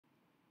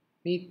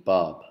Meet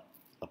Bob,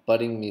 a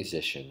budding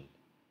musician.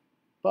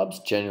 Bob's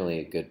generally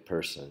a good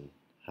person.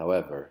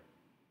 However,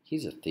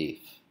 he's a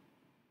thief.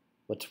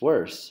 What's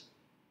worse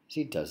is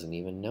he doesn't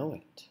even know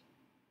it.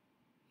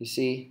 You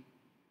see,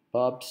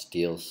 Bob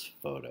steals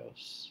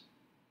photos.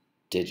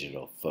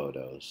 Digital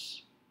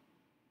photos.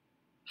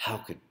 How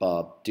could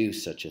Bob do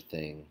such a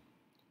thing?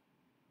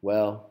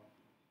 Well,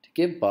 to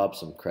give Bob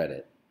some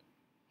credit,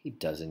 he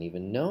doesn't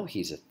even know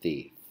he's a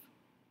thief.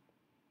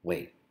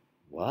 Wait,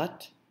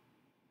 what?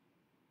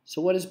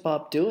 So what is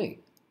Bob doing?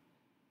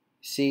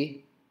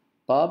 See,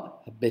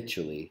 Bob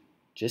habitually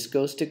just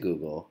goes to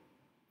Google,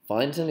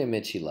 finds an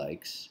image he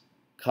likes,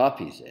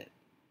 copies it,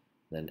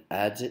 then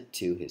adds it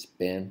to his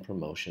band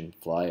promotion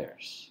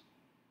flyers.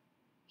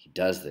 He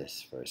does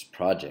this for his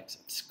projects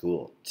at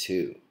school,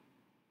 too.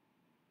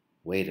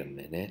 Wait a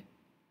minute.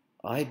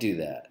 I do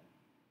that.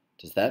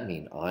 Does that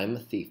mean I'm a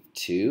thief,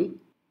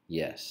 too?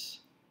 Yes.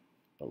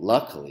 But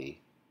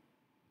luckily,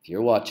 if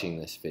you're watching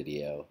this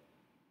video,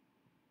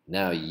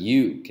 now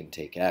you can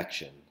take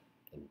action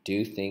and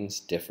do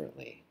things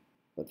differently.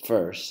 But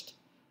first,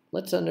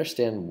 let's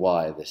understand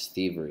why this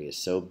thievery is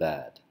so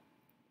bad.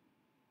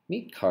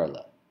 Meet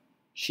Carla.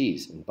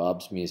 She's in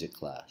Bob's music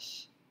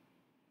class.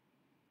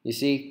 You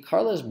see,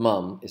 Carla's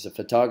mom is a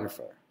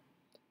photographer.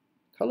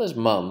 Carla's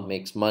mom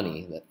makes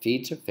money that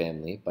feeds her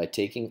family by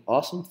taking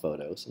awesome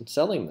photos and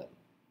selling them.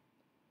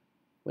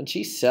 When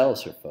she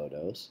sells her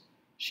photos,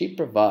 she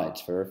provides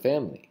for her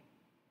family.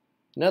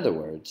 In other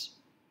words,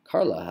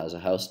 Carla has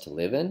a house to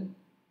live in,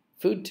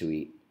 food to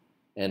eat,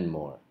 and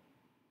more.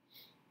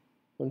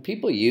 When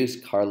people use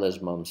Carla's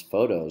mom's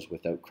photos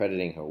without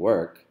crediting her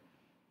work,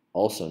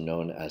 also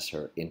known as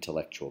her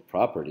intellectual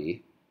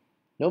property,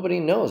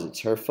 nobody knows it's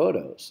her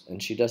photos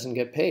and she doesn't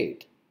get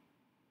paid.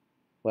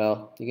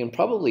 Well, you can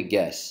probably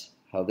guess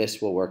how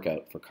this will work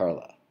out for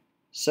Carla.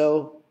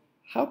 So,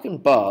 how can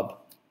Bob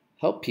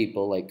help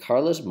people like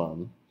Carla's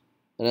mom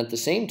and at the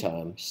same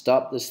time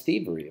stop this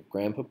thievery of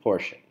grand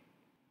proportion?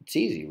 It's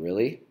easy,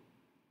 really.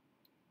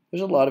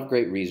 There's a lot of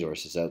great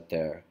resources out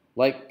there,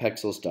 like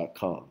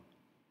Pexels.com.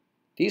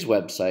 These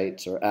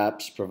websites or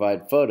apps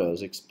provide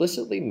photos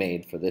explicitly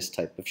made for this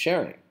type of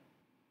sharing.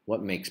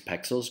 What makes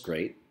Pexels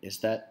great is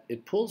that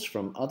it pulls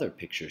from other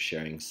picture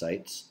sharing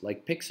sites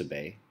like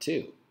Pixabay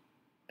too.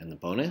 And the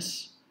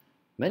bonus?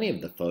 Many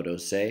of the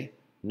photos say,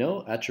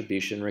 no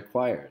attribution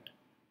required,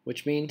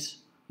 which means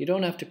you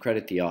don't have to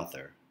credit the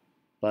author,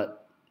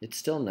 but it's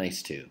still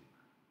nice too.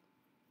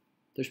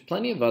 There's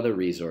plenty of other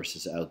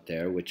resources out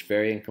there which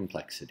vary in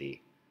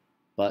complexity,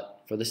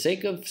 but for the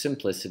sake of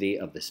simplicity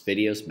of this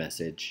video's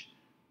message,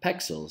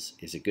 Pexels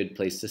is a good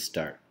place to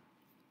start.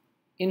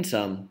 In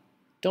sum,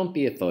 don't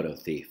be a photo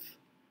thief.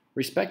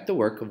 Respect the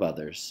work of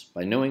others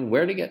by knowing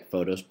where to get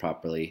photos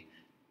properly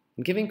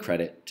and giving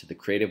credit to the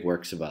creative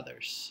works of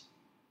others.